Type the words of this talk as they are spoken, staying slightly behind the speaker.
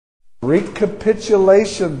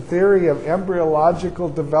Recapitulation Theory of Embryological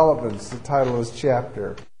Development is the title of this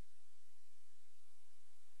chapter.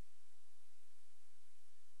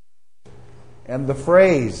 And the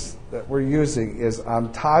phrase that we're using is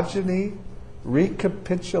ontogeny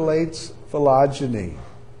recapitulates phylogeny.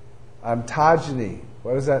 Ontogeny,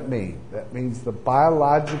 what does that mean? That means the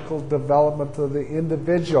biological development of the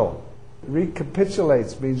individual.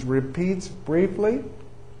 Recapitulates means repeats briefly.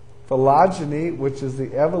 Phylogeny, which is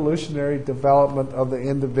the evolutionary development of the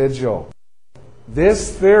individual.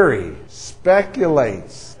 This theory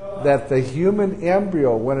speculates that the human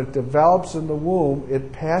embryo, when it develops in the womb,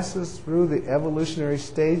 it passes through the evolutionary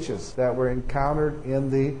stages that were encountered in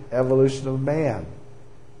the evolution of man.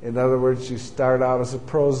 In other words, you start out as a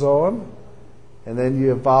prozoan, and then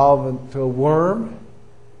you evolve into a worm,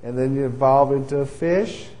 and then you evolve into a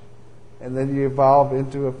fish, and then you evolve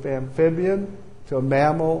into an amphibian, to a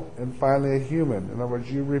mammal, and finally a human. In other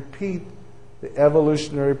words, you repeat the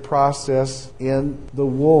evolutionary process in the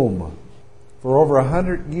womb. For over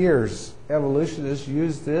 100 years, evolutionists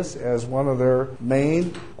used this as one of their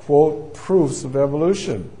main, quote, proofs of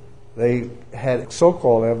evolution. They had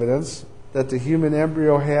so-called evidence that the human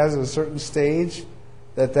embryo has at a certain stage,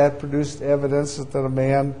 that produced evidence that a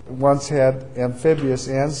man once had amphibious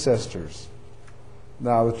ancestors.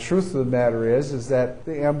 Now, the truth of the matter is that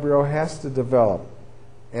the embryo has to develop.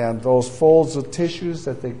 And those folds of tissues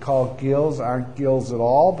that they call gills aren't gills at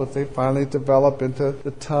all, but they finally develop into the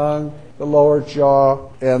tongue, the lower jaw,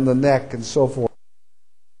 and the neck, and so forth.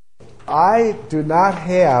 I do not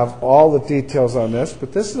have all the details on this,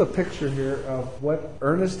 but this is a picture here of what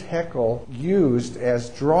Ernest Haeckel used as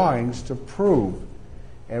drawings to prove.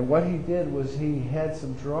 And what he did was he had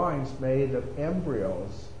some drawings made of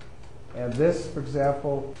embryos. And this, for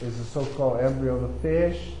example, is the so-called embryo of the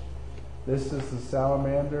fish. This is the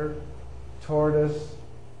salamander, tortoise,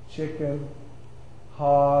 chicken,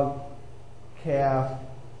 hog, calf,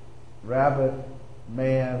 rabbit,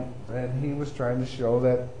 man. And he was trying to show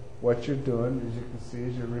that what you're doing, as you can see,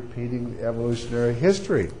 is you're repeating the evolutionary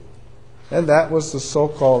history. And that was the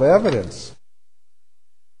so-called evidence.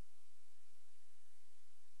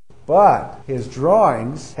 But his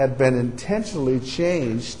drawings had been intentionally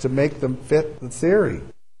changed to make them fit the theory.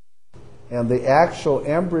 And the actual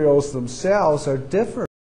embryos themselves are different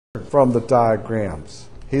from the diagrams.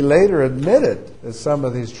 He later admitted that some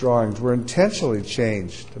of these drawings were intentionally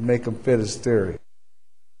changed to make them fit his theory.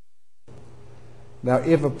 Now,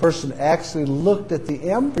 if a person actually looked at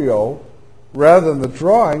the embryo rather than the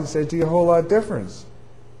drawings, they'd see a whole lot of difference.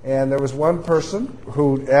 And there was one person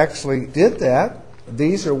who actually did that.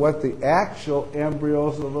 These are what the actual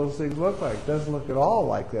embryos of those things look like. It doesn't look at all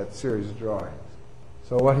like that series of drawings.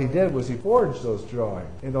 So what he did was he forged those drawings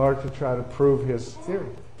in order to try to prove his theory.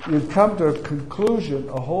 You'd come to a conclusion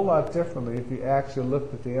a whole lot differently if you actually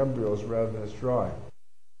looked at the embryos rather than his drawing.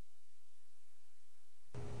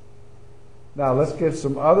 Now let's get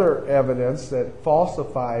some other evidence that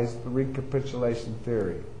falsifies the recapitulation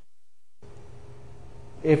theory.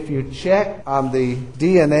 If you check on the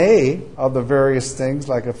DNA of the various things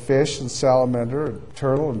like a fish and salamander, and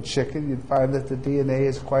turtle and chicken, you'd find that the DNA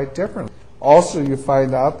is quite different. Also, you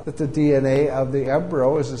find out that the DNA of the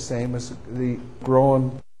embryo is the same as the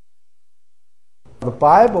grown. The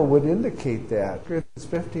Bible would indicate that. It's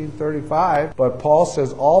 15:35, but Paul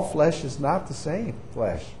says all flesh is not the same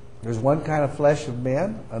flesh. There's one kind of flesh of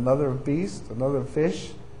man, another of beast, another of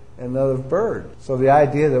fish, and another of bird. So the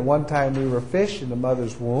idea that one time we were fish in the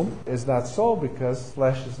mother's womb is not so, because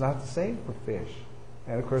flesh is not the same for fish.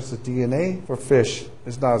 And of course the DNA for fish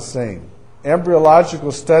is not the same.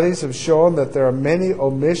 Embryological studies have shown that there are many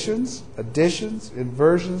omissions, additions,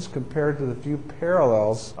 inversions compared to the few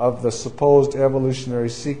parallels of the supposed evolutionary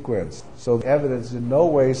sequence. So evidence in no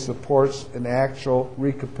way supports an actual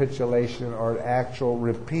recapitulation or an actual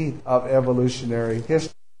repeat of evolutionary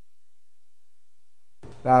history.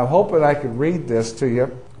 Now I'm hoping I can read this to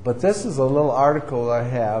you, but this is a little article I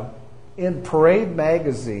have in Parade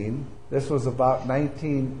magazine. This was about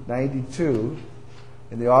 1992.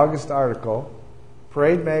 In the August article,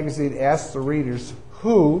 Parade magazine asked the readers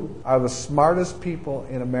who are the smartest people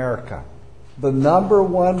in America. The number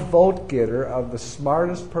one vote getter of the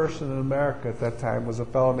smartest person in America at that time was a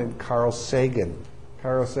fellow named Carl Sagan.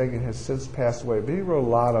 Carl Sagan has since passed away, but he wrote a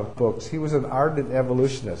lot of books. He was an ardent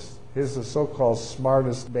evolutionist. He's the so-called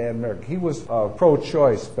smartest man in America. He was a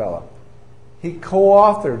pro-choice fellow. He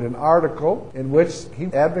co-authored an article in which he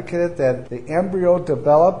advocated that the embryo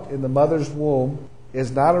developed in the mother's womb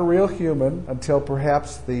is not a real human until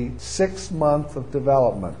perhaps the 6th month of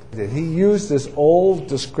development. He used this old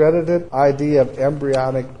discredited idea of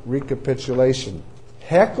embryonic recapitulation.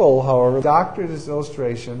 Haeckel, however, doctored his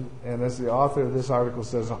illustration, and as the author of this article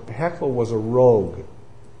says, Haeckel was a rogue.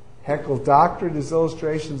 Haeckel doctored his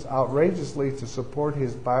illustrations outrageously to support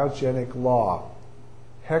his biogenic law.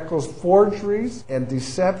 Haeckel's forgeries and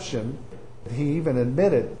deception, he even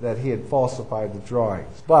admitted that he had falsified the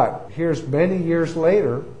drawings. But here's many years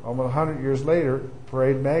later, almost 100 years later,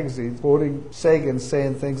 Parade magazine quoting Sagan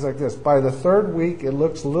saying things like this: by the third week it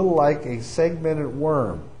looks a little like a segmented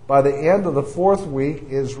worm. By the end of the fourth week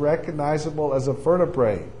it is recognizable as a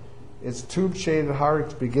vertebrate. Its tube-shaded heart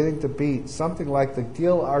is beginning to beat. Something like the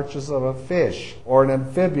gill arches of a fish or an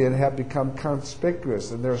amphibian have become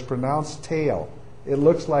conspicuous, and there's pronounced tail. It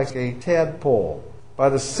looks like a tadpole. By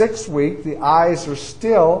the sixth week, the eyes are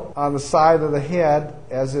still on the side of the head,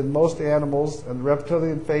 as in most animals, and the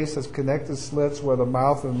reptilian face has connected slits where the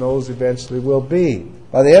mouth and nose eventually will be.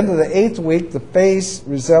 By the end of the eighth week, the face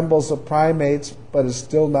resembles a primate's, but is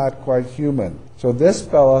still not quite human. So this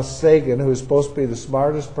fellow, Sagan, who is supposed to be the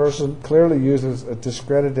smartest person, clearly uses a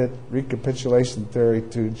discredited recapitulation theory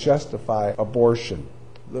to justify abortion.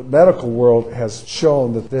 The medical world has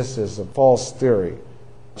shown that this is a false theory.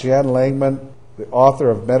 Jan Langman, the author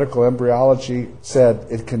of Medical Embryology, said,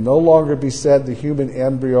 it can no longer be said the human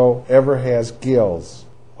embryo ever has gills.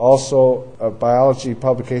 Also, a biology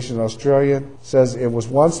publication in Australia says it was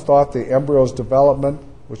once thought the embryo's development,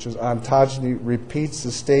 which is ontogeny, repeats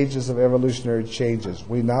the stages of evolutionary changes.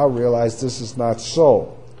 We now realize this is not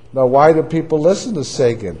so. Now, why do people listen to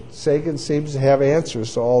Sagan? Sagan seems to have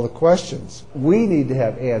answers to all the questions. We need to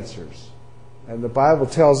have answers. And the Bible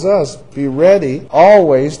tells us, be ready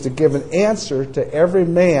always to give an answer to every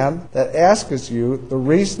man that asketh you the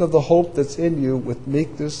reason of the hope that's in you with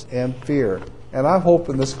meekness and fear. And I hope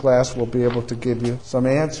in this class we'll be able to give you some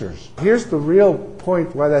answers. Here's the real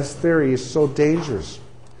point why this theory is so dangerous.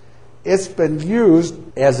 It's been used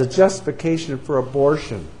as a justification for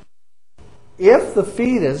abortion. If the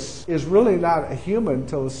fetus is really not a human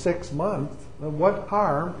until the 6th month, then what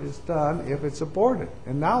harm is done if it's aborted?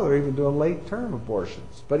 And now they're even doing late-term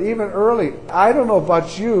abortions. But even early, I don't know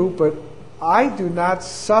about you, but I do not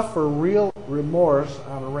suffer real remorse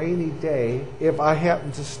on a rainy day if I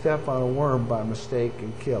happen to step on a worm by mistake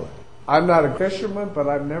and kill it. I'm not a fisherman, but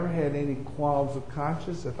I've never had any qualms of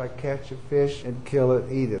conscience if I catch a fish and kill it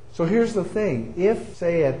and eat it. So here's the thing. If,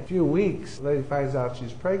 say, at a few weeks, the lady finds out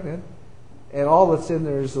she's pregnant, and all that's in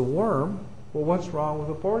there is a worm, well, what's wrong with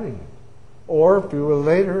aborting it? Or, a few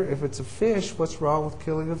later, if it's a fish, what's wrong with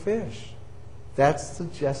killing a fish? That's the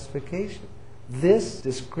justification. This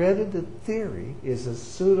discredited theory is a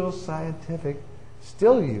pseudoscientific,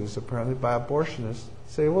 still used apparently by abortionists.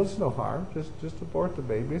 Say, well, there's no harm, just abort the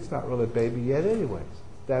baby. It's not really a baby yet anyways.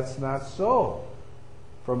 That's not so.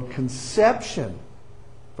 From conception,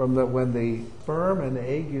 when the sperm and the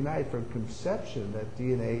egg unite, from conception, that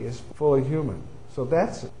DNA is fully human. So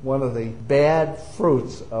that's one of the bad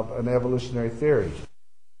fruits of an evolutionary theory.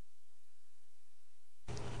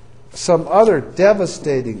 Some other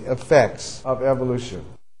devastating effects of evolution.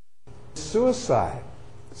 Suicide.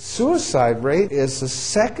 Suicide rate is the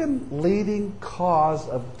second leading cause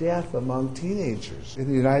of death among teenagers in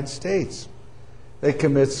the United States. They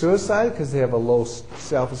commit suicide because they have a low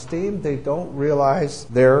self-esteem. They don't realize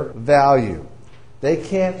their value. They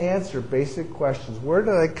can't answer basic questions. Where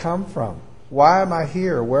did I come from? Why am I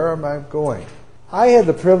here? Where am I going? I had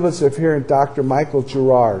the privilege of hearing Dr. Michael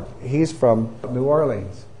Girard. He's from New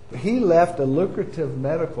Orleans. He left a lucrative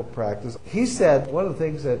medical practice. He said one of the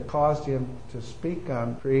things that caused him to speak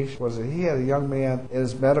on creation was that he had a young man in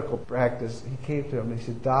his medical practice. He came to him and he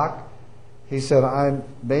said, Doc, he said, I'm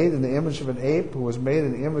made in the image of an ape who was made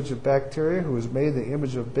in the image of bacteria, who was made in the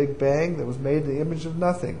image of Big Bang, that was made in the image of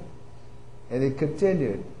nothing. And he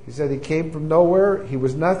continued. He said he came from nowhere. He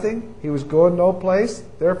was nothing. He was going no place.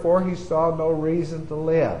 Therefore, he saw no reason to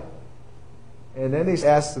live. And then he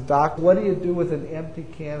asked the doc, what do you do with an empty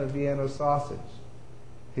can of Vienna sausage?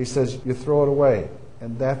 He says, you throw it away.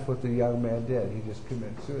 And that's what the young man did. He just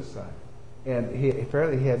committed suicide. And he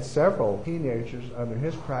apparently had several teenagers under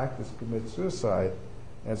his practice commit suicide.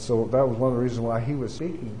 And so that was one of the reasons why he was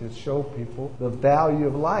speaking, to show people the value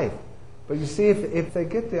of life. But you see, if they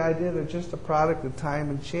get the idea they're just a product of time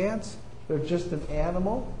and chance, they're just an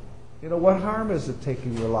animal, you know, what harm is it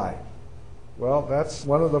taking your life? Well, that's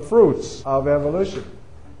one of the fruits of evolution.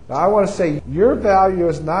 Now, I want to say your value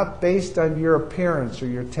is not based on your appearance or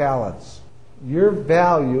your talents. Your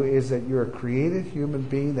value is that you're a created human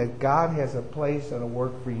being, that God has a place and a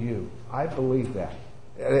work for you. I believe that.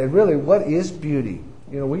 And really, what is beauty?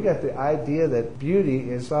 You know, we got the idea that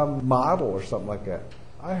beauty is some model or something like that.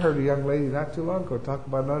 I heard a young lady not too long ago talk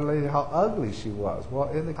about another lady, how ugly she was. Well,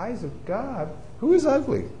 in the eyes of God, Who is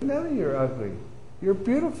ugly? None of you are ugly. You're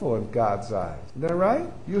beautiful in God's eyes. Isn't that right?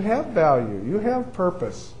 You have value. You have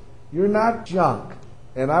purpose. You're not junk.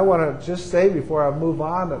 And I want to just say before I move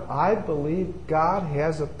on that I believe God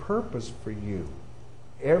has a purpose for you.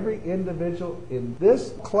 Every individual in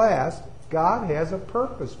this class, God has a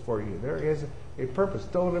purpose for you. There is a purpose.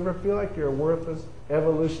 Don't ever feel like you're a worthless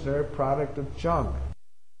evolutionary product of junk.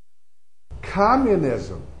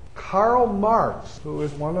 Communism. Karl Marx, who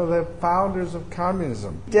is one of the founders of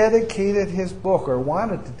communism, dedicated his book, or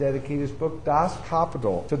wanted to dedicate his book, Das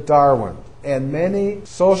Kapital, to Darwin. And many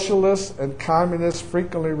socialists and communists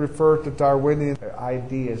frequently refer to Darwinian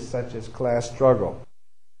ideas such as class struggle.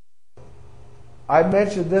 I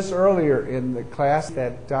mentioned this earlier in the class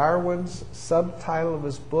that Darwin's subtitle of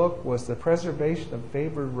his book was The Preservation of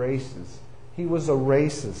Favored Races. He was a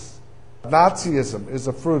racist. Nazism is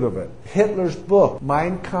a fruit of it. Hitler's book,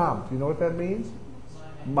 Mein Kampf, you know what that means?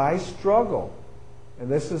 My struggle. And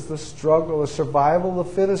this is the struggle, the survival of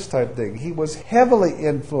the fittest type thing. He was heavily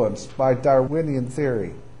influenced by Darwinian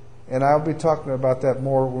theory. And I'll be talking about that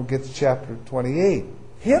more when we get to chapter 28.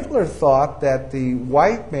 Hitler thought that the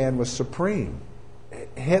white man was supreme.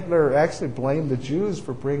 Hitler actually blamed the Jews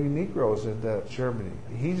for bringing Negroes into Germany.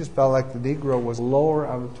 He just felt like the Negro was lower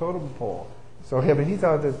on the totem pole. So he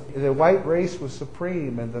thought that the white race was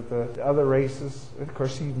supreme and that the other races, of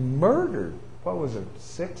course, he murdered,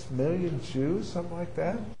 6 million Jews, something like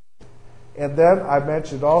that? And then I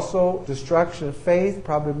mentioned also destruction of faith.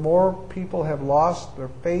 Probably more people have lost their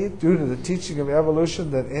faith due to the teaching of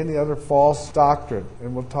evolution than any other false doctrine.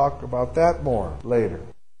 And we'll talk about that more later.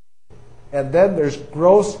 And then there's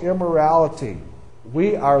gross immorality.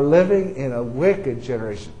 We are living in a wicked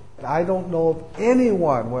generation. I don't know of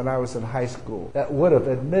anyone when I was in high school that would have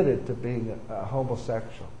admitted to being a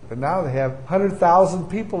homosexual. But now they have 100,000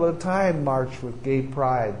 people at a time march with gay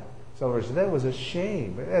pride celebration. That was a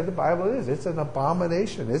shame. And the Bible is. It's an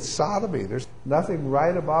abomination. It's sodomy. There's nothing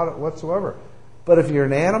right about it whatsoever. But if you're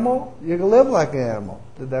an animal, you can live like an animal.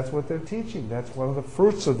 That's what they're teaching. That's one of the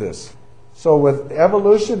fruits of this. So with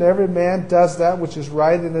evolution, every man does that which is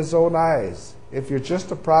right in his own eyes. If you're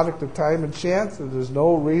just a product of time and chance, there's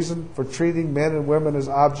no reason for treating men and women as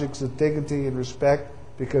objects of dignity and respect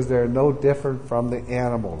because they're no different from the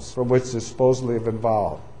animals from which they supposedly have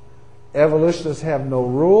evolved. Evolutionists have no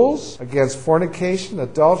rules against fornication,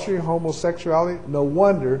 adultery, homosexuality. No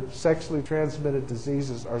wonder sexually transmitted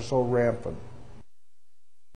diseases are so rampant.